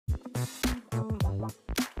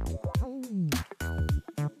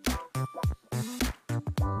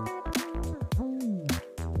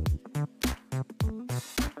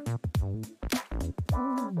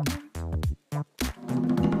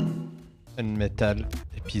UnMetal,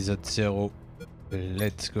 épisode 0.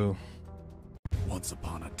 Let's go. Once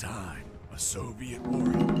upon a time, a Soviet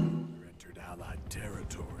warrior entered Allied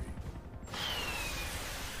territory.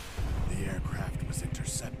 The aircraft was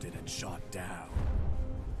intercepted and shot down.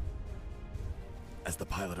 As the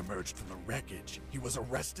pilot emerged from the wreckage, he was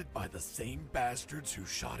arrested by the same bastards who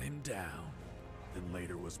shot him down, then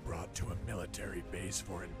later was brought to a military base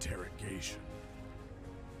for interrogation.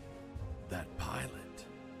 That pilot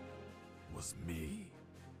was me.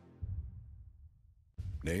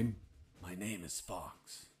 Name? My name is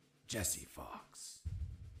Fox. Jesse Fox.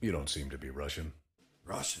 You don't seem to be Russian.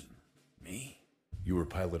 Russian? Me? You were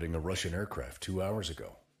piloting a Russian aircraft 2 hours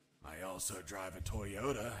ago. I also drive a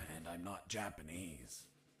Toyota, and I'm not Japanese.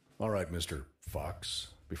 All right, Mr.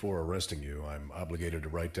 Fox. Before arresting you, I'm obligated to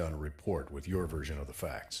write down a report with your version of the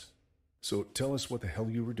facts. So tell us what the hell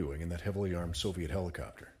you were doing in that heavily armed Soviet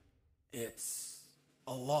helicopter. It's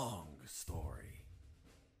a long story.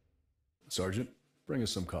 Sergeant, bring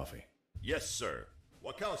us some coffee. Yes, sir.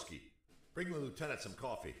 Wakowski, bring the lieutenant some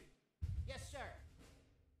coffee. Yes, sir.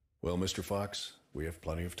 Well, Mr. Fox, we have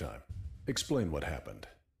plenty of time. Explain what happened.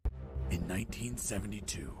 In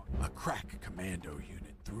 1972, a crack commando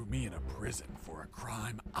unit threw me in a prison for a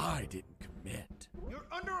crime I didn't commit. You're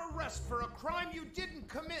under arrest for a crime you didn't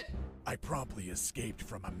commit. I promptly escaped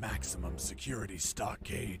from a maximum security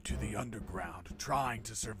stockade to the underground, trying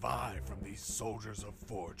to survive from these soldiers of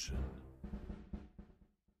fortune.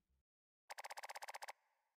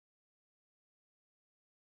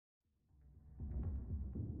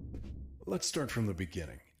 Let's start from the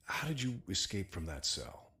beginning. How did you escape from that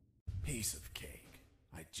cell? Piece of cake.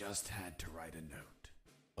 I just had to write a note.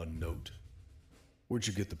 A note? Where'd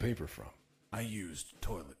you get the paper from? I used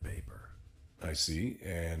toilet paper. I see.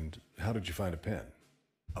 And how did you find a pen?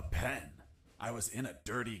 A pen? I was in a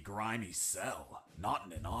dirty, grimy cell, not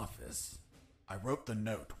in an office. I wrote the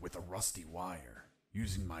note with a rusty wire,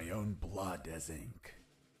 using my own blood as ink.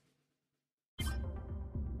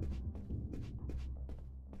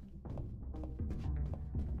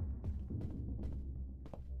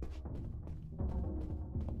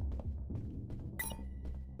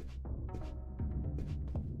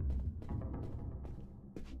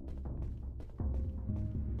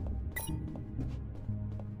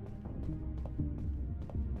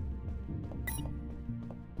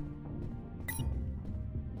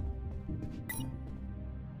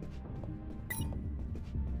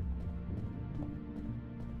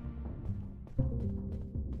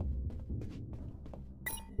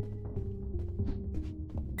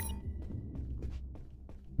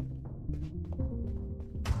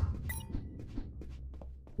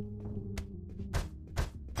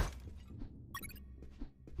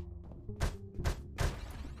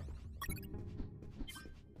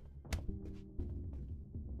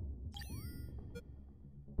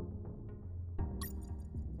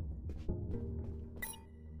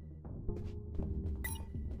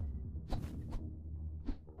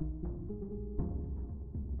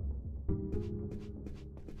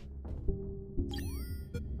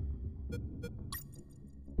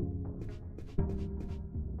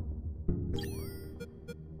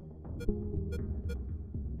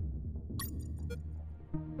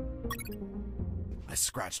 I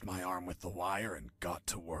scratched my arm with the wire and got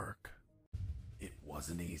to work. It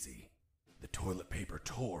wasn't easy. The toilet paper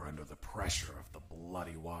tore under the pressure of the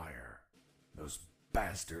bloody wire. Those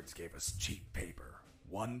bastards gave us cheap paper,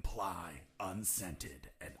 one ply, unscented,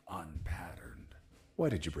 and unpatterned. Why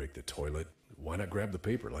did you break the toilet? Why not grab the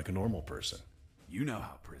paper like a normal person? You know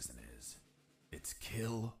how prison is. It's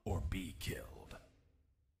kill or be killed.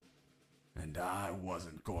 And I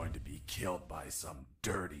wasn't going to be killed by some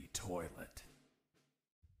dirty toilet.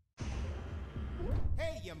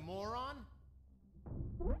 Hey, you moron!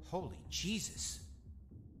 Holy Jesus.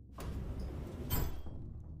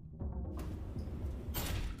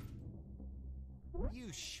 You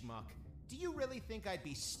schmuck. Do you really think I'd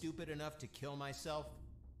be stupid enough to kill myself?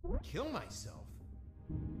 Kill myself?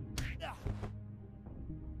 Ugh.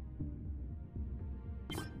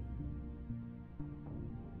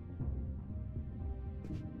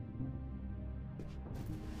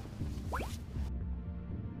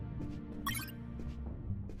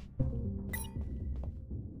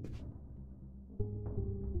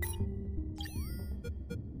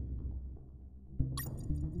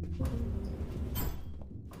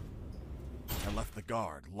 I left the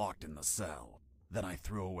guard locked in the cell. Then I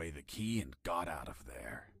threw away the key and got out of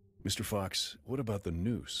there. Mr. Fox, what about the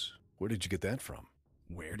noose? Where did you get that from?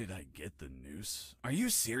 Where did I get the noose? Are you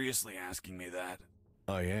seriously asking me that?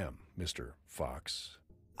 I am, Mr. Fox.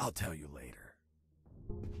 I'll tell you later.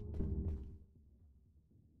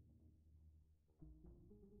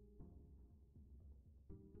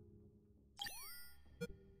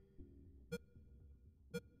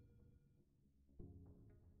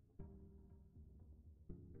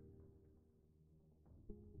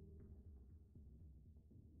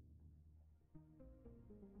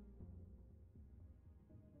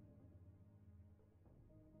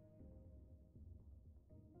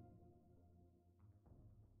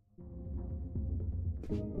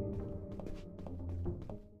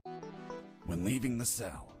 When leaving the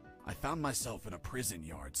cell, I found myself in a prison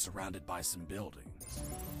yard surrounded by some buildings.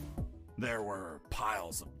 There were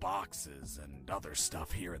piles of boxes and other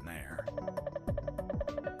stuff here and there.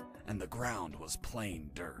 And the ground was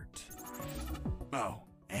plain dirt. Oh,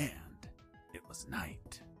 and it was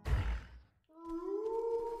night.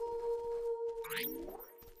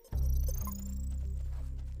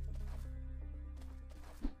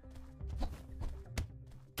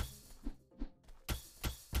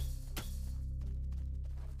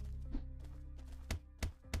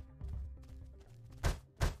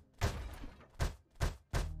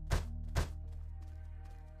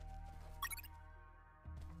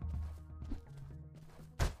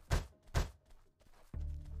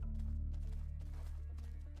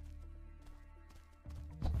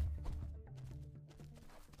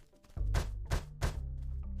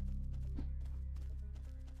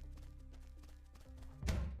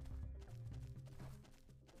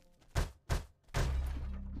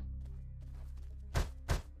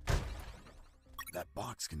 That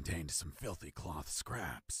box contained some filthy cloth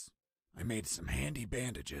scraps. I made some handy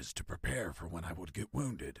bandages to prepare for when I would get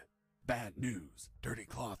wounded. Bad news, dirty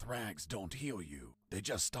cloth rags don't heal you. They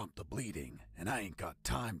just stop the bleeding, and I ain't got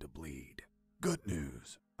time to bleed. Good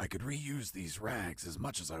news, I could reuse these rags as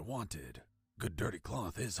much as I wanted. Good dirty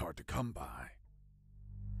cloth is hard to come by.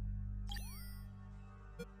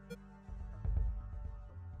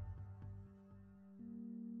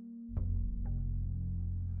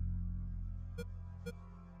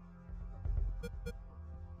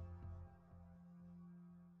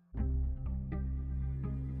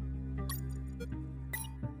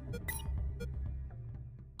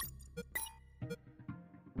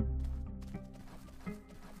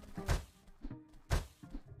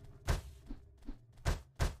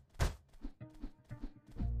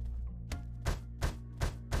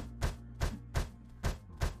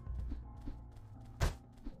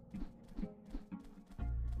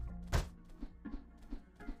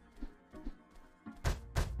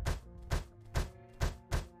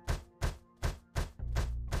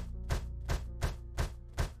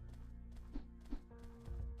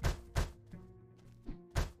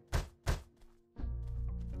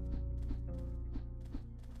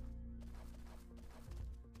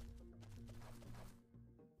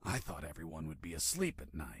 I thought everyone would be asleep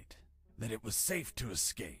at night, that it was safe to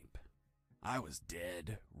escape. I was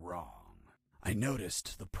dead wrong. I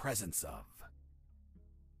noticed the presence of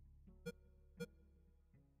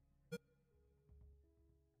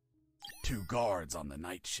two guards on the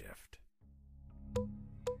night shift.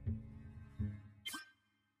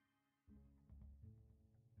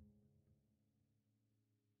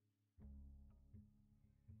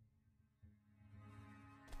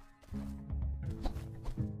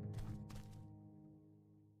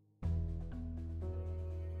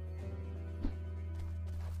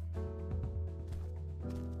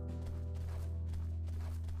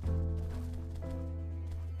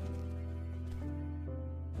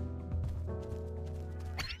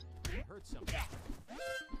 Hurt something.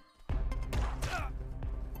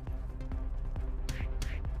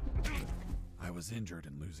 I was injured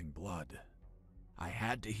and losing blood. I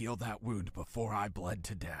had to heal that wound before I bled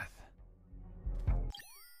to death.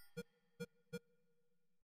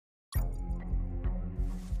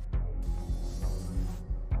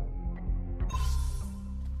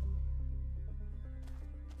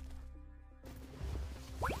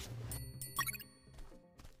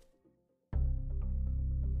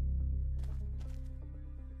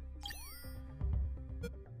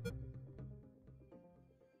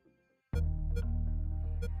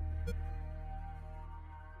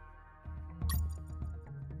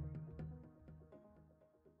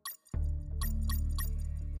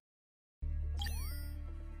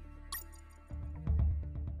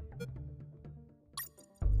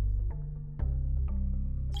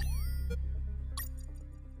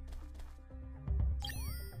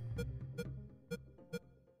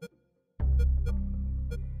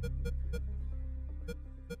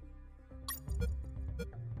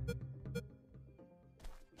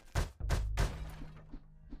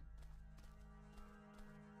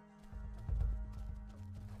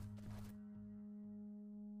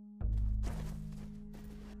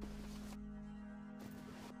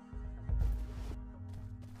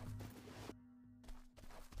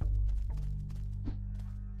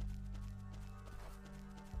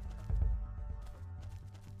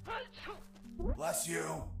 Bless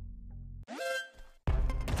you.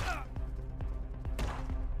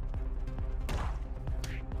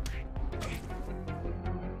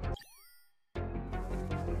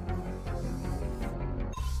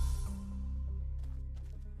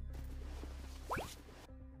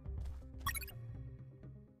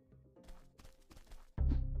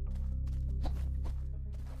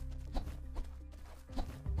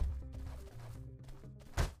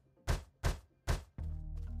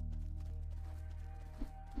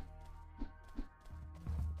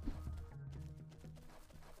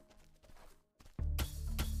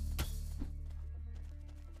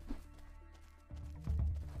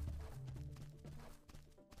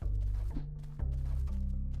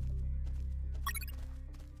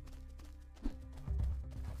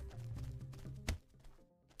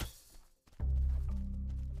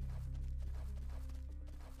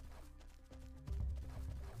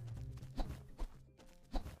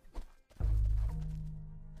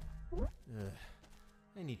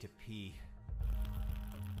 I need to pee.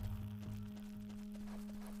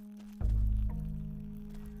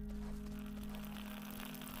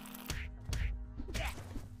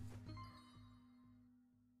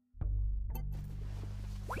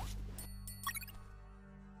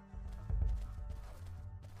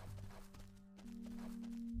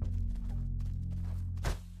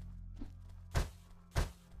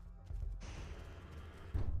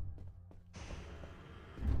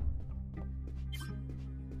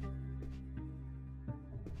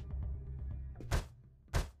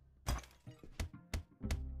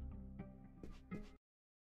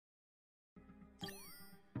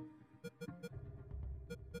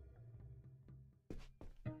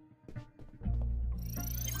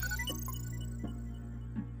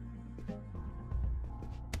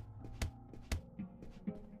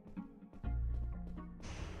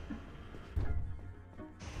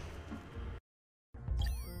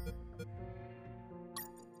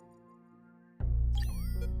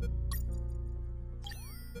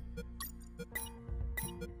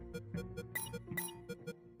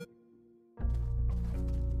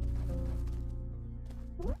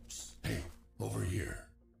 Hey, over here.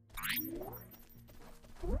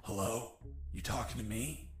 Hello? You talking to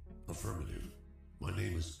me? Affirmative. My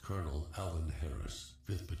name is Colonel Alan Harris,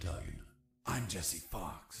 5th Battalion. I'm Jesse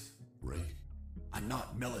Fox. Right? I'm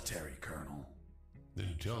not military, Colonel.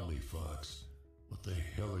 Then tell me, Fox, what the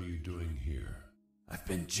hell are you doing here? I've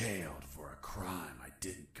been jailed for a crime I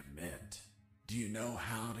didn't commit. Do you know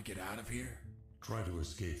how to get out of here? Try to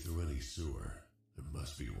escape through any sewer. There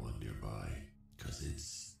must be one nearby, 'cause it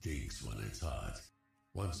stinks when it's hot.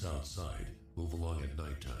 Once outside, move along at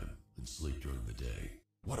nighttime and sleep during the day.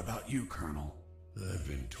 What about you, Colonel? I've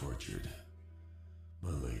been tortured. My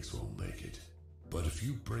legs won't make it. But if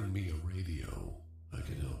you bring me a radio, I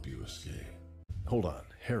can help you escape. Hold on,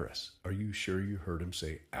 Harris. Are you sure you heard him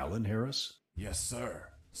say Alan Harris? Yes,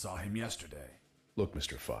 sir. Saw him yesterday. Look,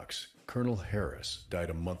 Mr. Fox, Colonel Harris died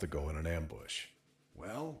a month ago in an ambush.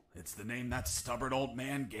 Well, it's the name that stubborn old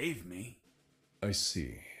man gave me. I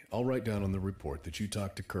see. I'll write down on the report that you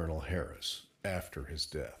talked to Colonel Harris after his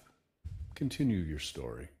death. Continue your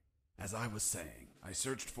story. As I was saying, I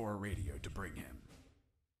searched for a radio to bring him.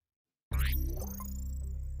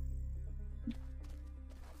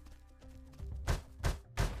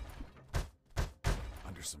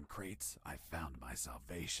 Under some crates, I found my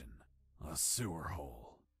salvation. A sewer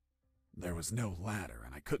hole. There was no ladder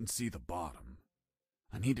and I couldn't see the bottom.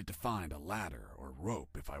 I needed to find a ladder or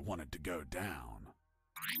rope if I wanted to go down.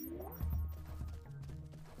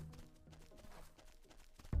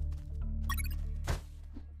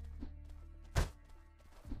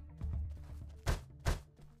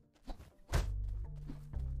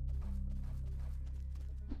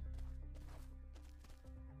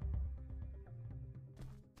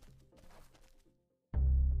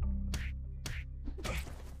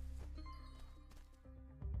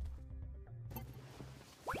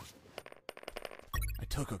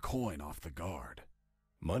 I took a coin off the guard.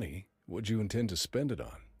 Money? What'd you intend to spend it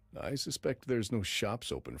on? I suspect there's no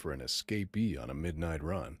shops open for an escapee on a midnight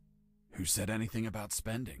run. Who said anything about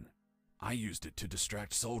spending? I used it to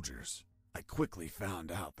distract soldiers. I quickly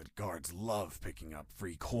found out that guards love picking up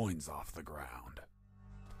free coins off the ground.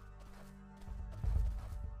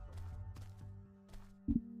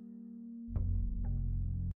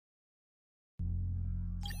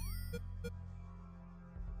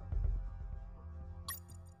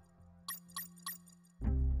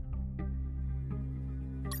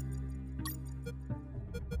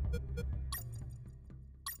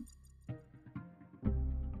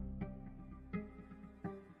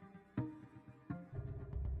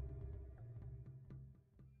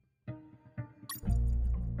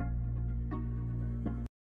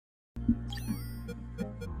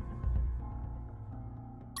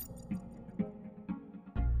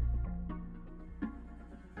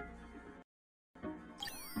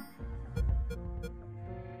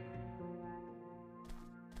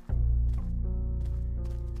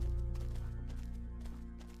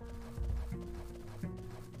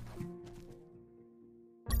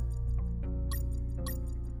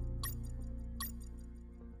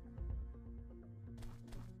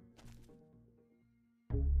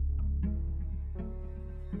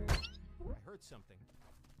 I heard something.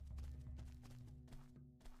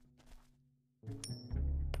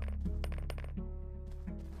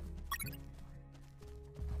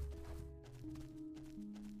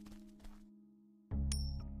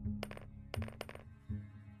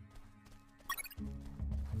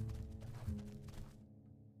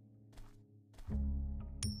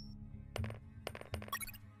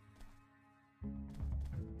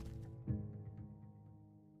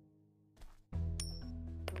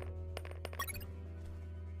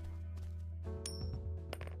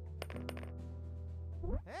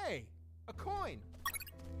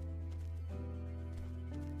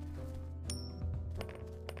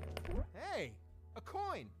 A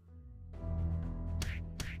coin!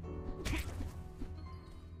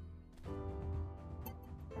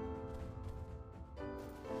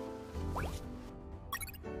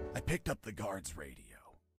 I picked up the guard's radio.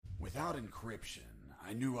 Without encryption,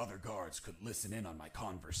 I knew other guards could listen in on my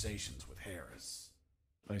conversations with Harris.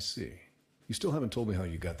 I see. You still haven't told me how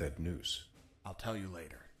you got that noose. I'll tell you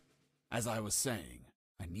later. As I was saying,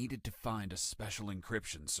 I needed to find a special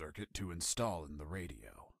encryption circuit to install in the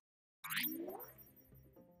radio.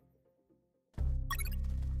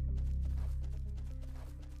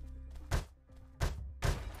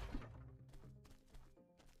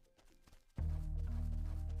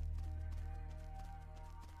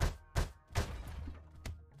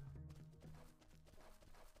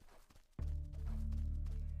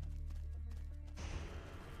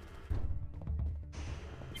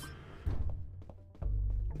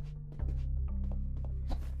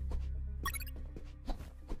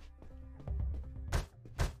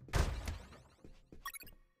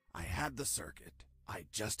 I had the circuit. I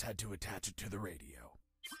just had to attach it to the radio.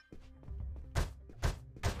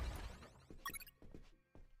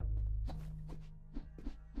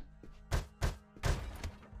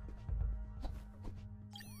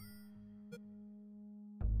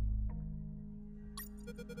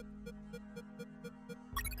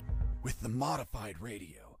 With the modified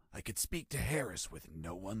radio, I could speak to Harris with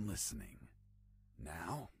no one listening.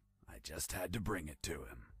 Now, I just had to bring it to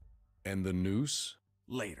him. And the noose?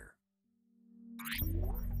 Later.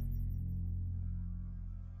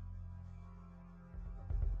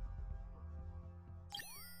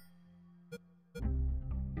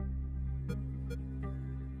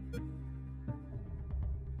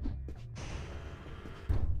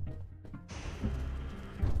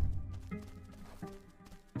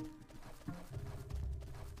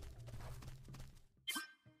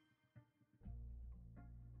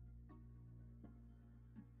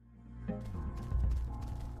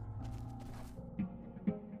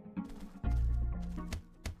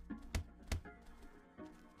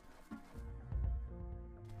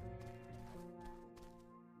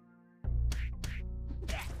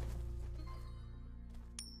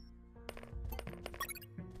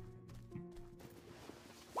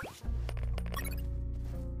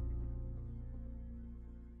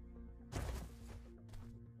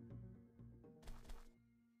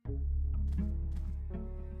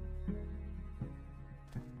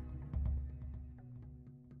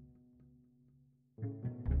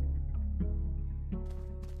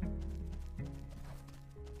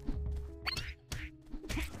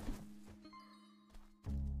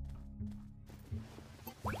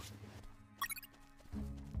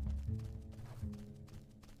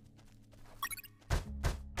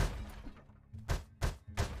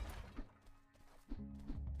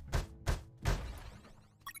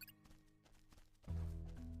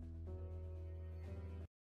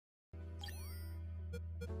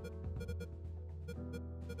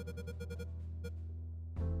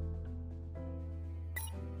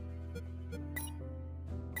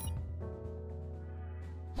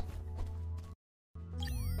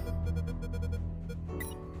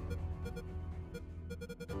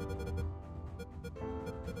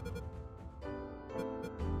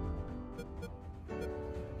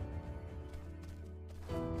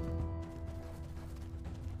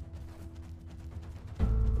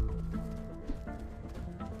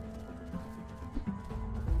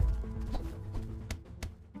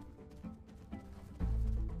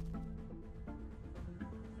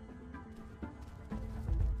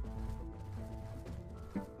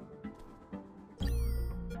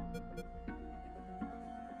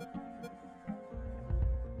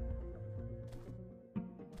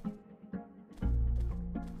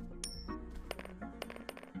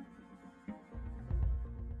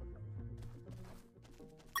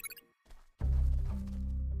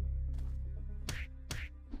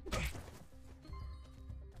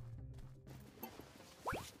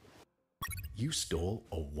 You stole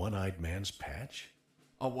a one-eyed man's patch?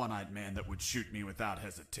 A one-eyed man that would shoot me without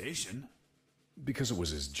hesitation. Because it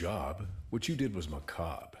was his job. What you did was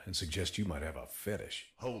macabre and suggest you might have a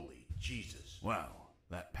fetish. Holy Jesus. Well,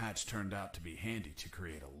 that patch turned out to be handy to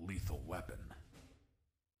create a lethal weapon.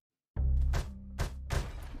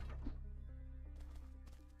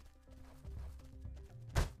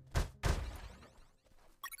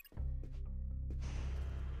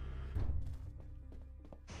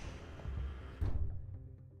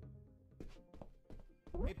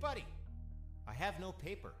 Hey, buddy. I have no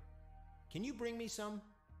paper. Can you bring me some?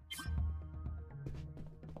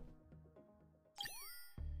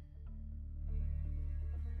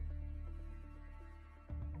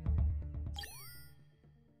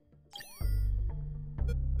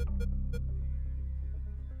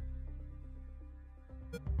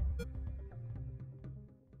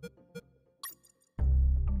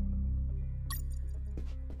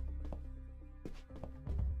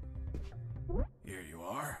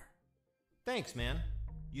 Thanks, man.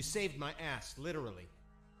 You saved my ass, literally.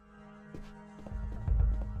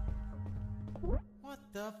 What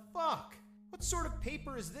the fuck? What sort of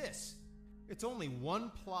paper is this? It's only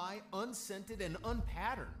one ply, unscented, and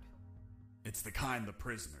unpatterned. It's the kind the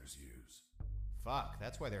prisoners use. Fuck,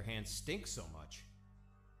 that's why their hands stink so much.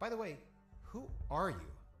 By the way, who are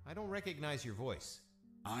you? I don't recognize your voice.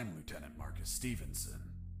 I'm Lieutenant Marcus Stevenson.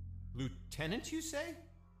 Lieutenant, you say?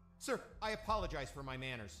 Sir, I apologize for my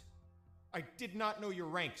manners. I did not know your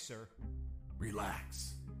rank, sir.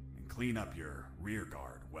 Relax and clean up your rear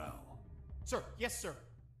guard well. Sir, yes, sir.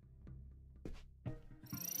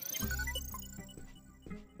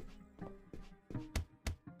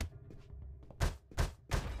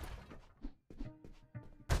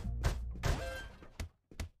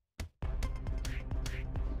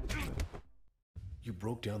 You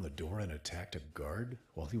broke down the door and attacked a guard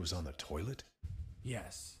while he was on the toilet?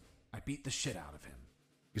 Yes, I beat the shit out of him.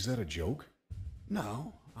 Is that a joke?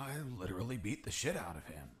 No, I literally beat the shit out of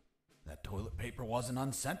him. That toilet paper wasn't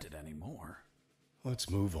unscented anymore. Let's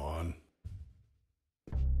move on.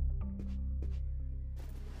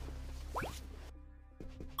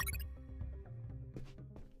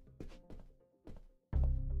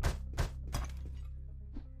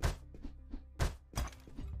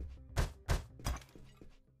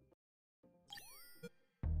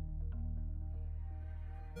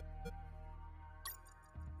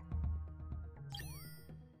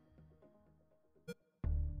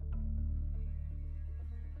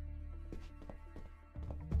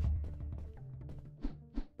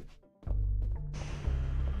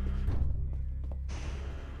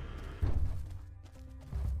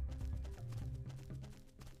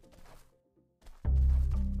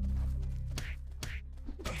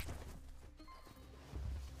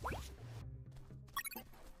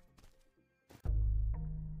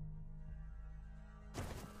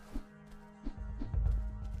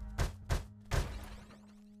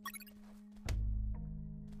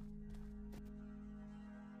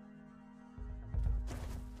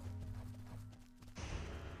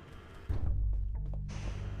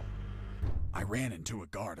 I ran into a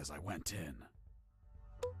guard as I went in.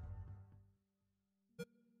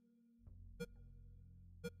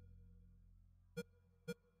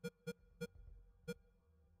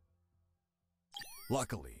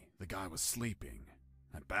 Luckily, the guy was sleeping.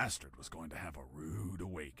 That bastard was going to have a rude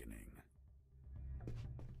awakening.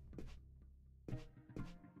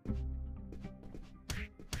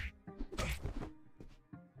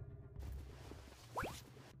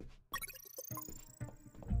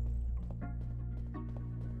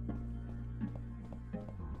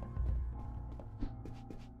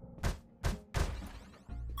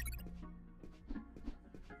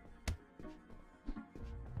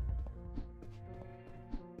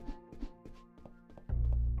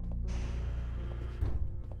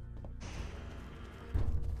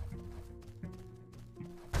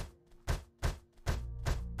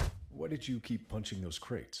 Why did you keep punching those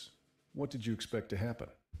crates? What did you expect to happen?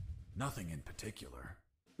 Nothing in particular.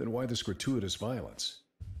 Then why this gratuitous violence?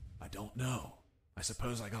 I don't know. I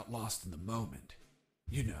suppose I got lost in the moment.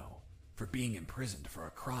 You know, for being imprisoned for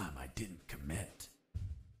a crime I didn't commit.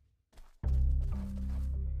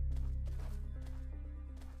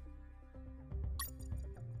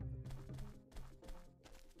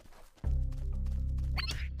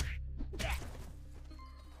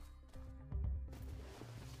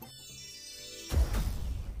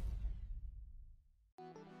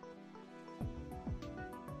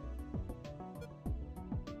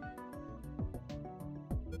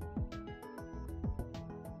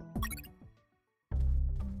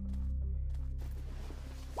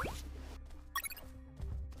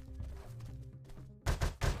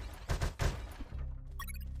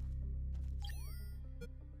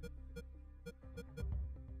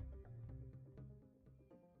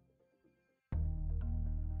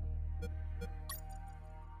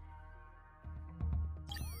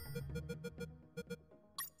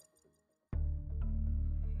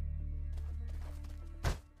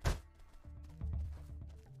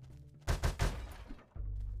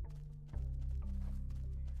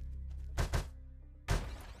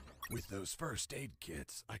 With those first aid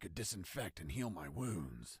kits, I could disinfect and heal my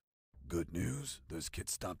wounds. Good news, those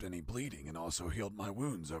kits stopped any bleeding and also healed my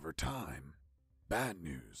wounds over time. Bad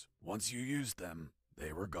news, once you used them,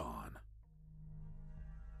 they were gone.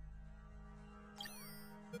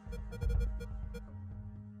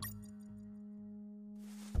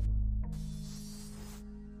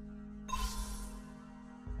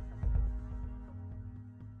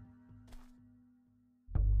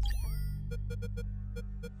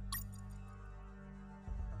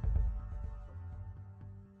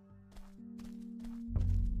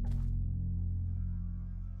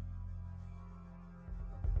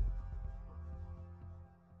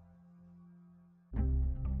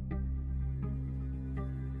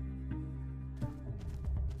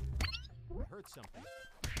 hurt something.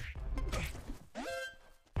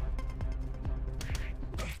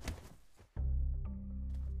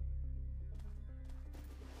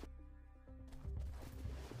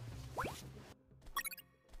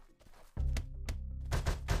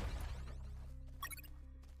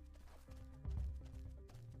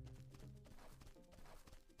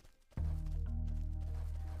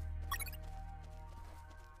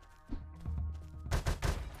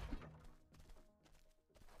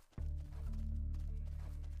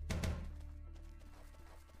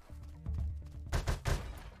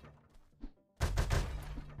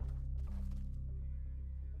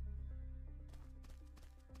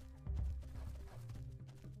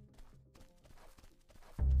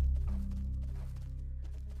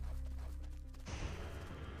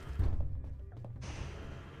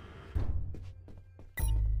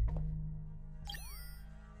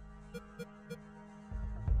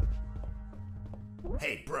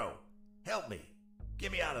 Hey, bro, help me.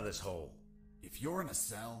 Get me out of this hole. If you're in a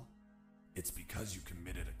cell, it's because you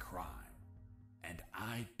committed a crime. And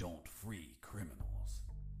I don't free criminals.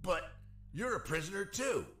 But you're a prisoner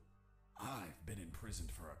too. I've been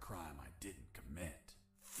imprisoned for a crime I didn't commit.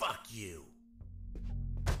 Fuck you.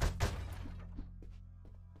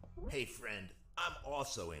 Hey, friend, I'm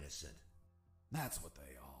also innocent. That's what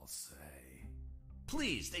they all say.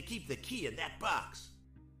 Please, they keep the key in that box.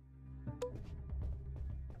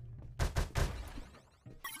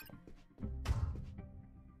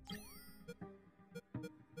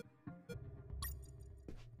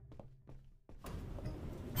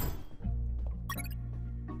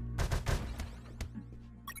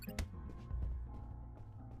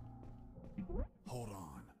 Hold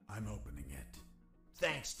on, I'm opening it.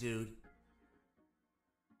 Thanks, dude.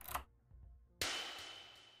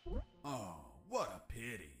 Oh, what a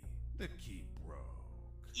pity. The key broke.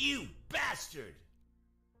 You bastard!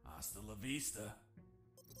 Hasta la vista.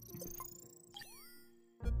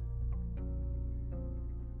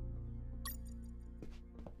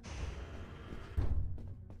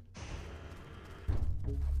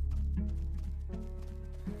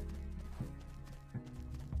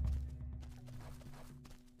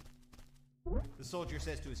 The soldier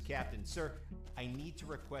says to his captain, "Sir, I need to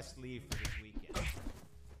request leave for this weekend."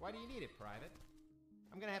 "Why do you need it, Private?"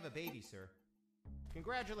 "I'm gonna have a baby, sir."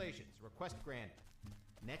 "Congratulations, request granted."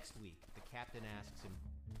 Next week, the captain asks him,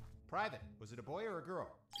 "Private, was it a boy or a girl?"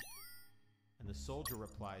 And the soldier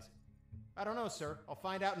replies, "I don't know, sir. I'll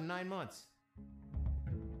find out in 9 months."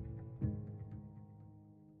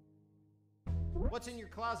 "What's in your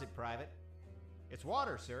closet, Private?" "It's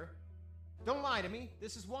water, sir." "Don't lie to me.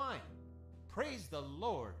 This is wine." "Praise the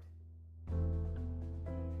Lord."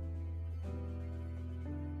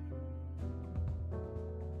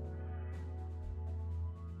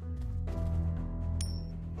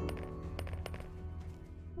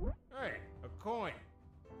 Hey, a coin.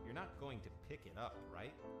 You're not going to pick it up,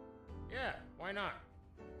 right? "Yeah, why not?"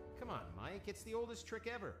 "Come on, Mike. It's the oldest trick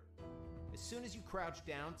ever. As soon as you crouch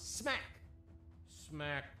down, smack."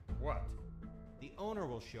 Smack what? The owner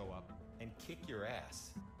will show up and kick your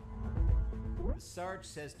ass. The Sarge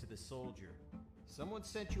says to the soldier, "Someone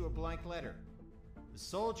sent you a blank letter." The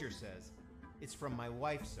soldier says, "It's from my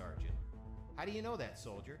wife, Sergeant." "How do you know that,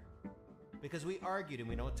 soldier?" "Because we argued and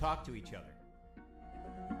we don't talk to each other."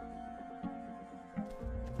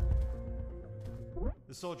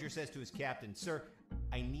 The soldier says to his captain, "Sir,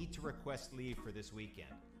 I need to request leave for this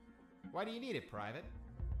weekend." "Why do you need it, Private?"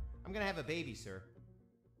 "I'm gonna have a baby, sir."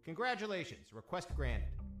 "Congratulations, request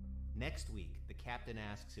granted." Next week, the captain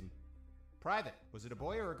asks him, "Private, was it a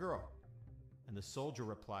boy or a girl?" And the soldier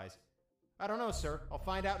replies, "I don't know, sir. I'll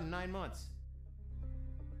find out in 9 months."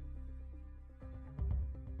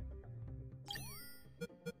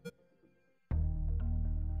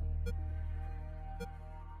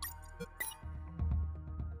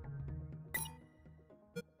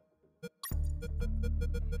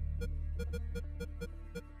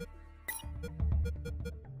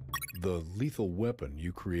 The lethal weapon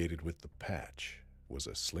you created with the patch was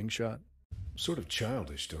a slingshot? Sort of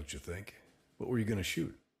childish, don't you think? What were you going to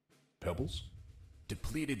shoot? Pebbles?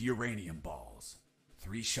 Depleted uranium balls.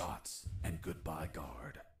 3 shots and goodbye,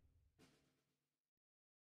 guard.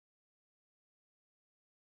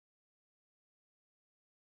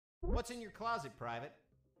 "What's in your closet, Private?"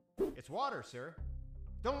 "It's water, sir."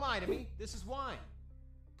 "Don't lie to me. This is wine."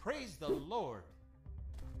 "Praise the Lord."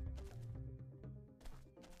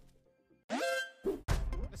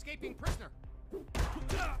 Escaping prisoner.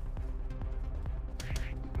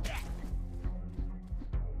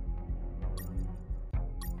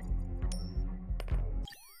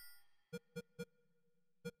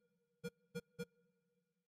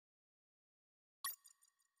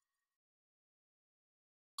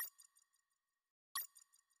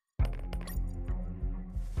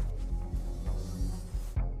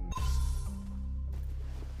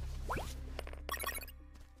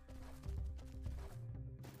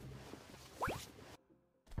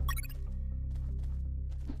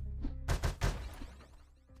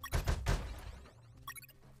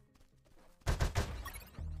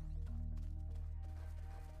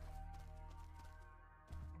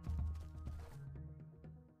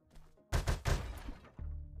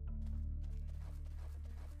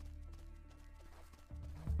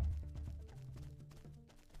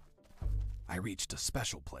 I reached a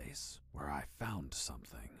special place where I found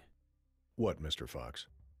something. What, Mr. Fox?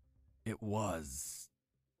 It was...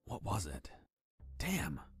 what was it?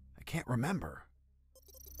 Damn, I can't remember.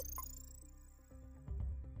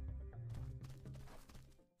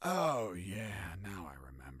 Oh, yeah, now I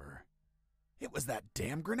remember. It was that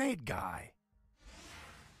damn grenade guy.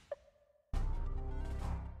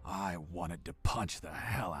 I wanted to punch the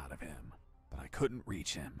hell out of him, but I couldn't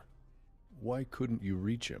reach him. Why couldn't you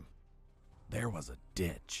reach him? There was a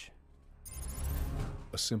ditch.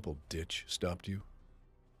 A simple ditch stopped you?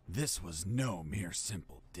 This was no mere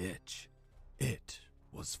simple ditch. It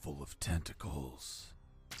was full of tentacles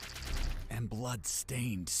and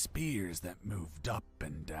blood-stained spears that moved up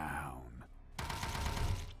and down,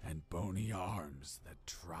 and bony arms that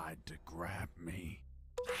tried to grab me,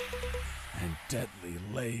 and deadly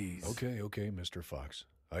lays. Okay, Mr. Fox.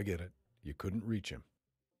 I get it. You couldn't reach him.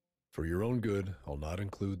 For your own good, I'll not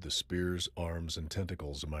include the spears, arms, and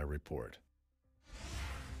tentacles in my report.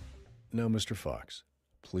 Now, Mr. Fox,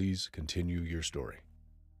 please continue your story.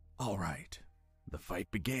 All right. The fight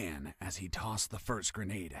began as he tossed the first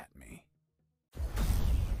grenade at me.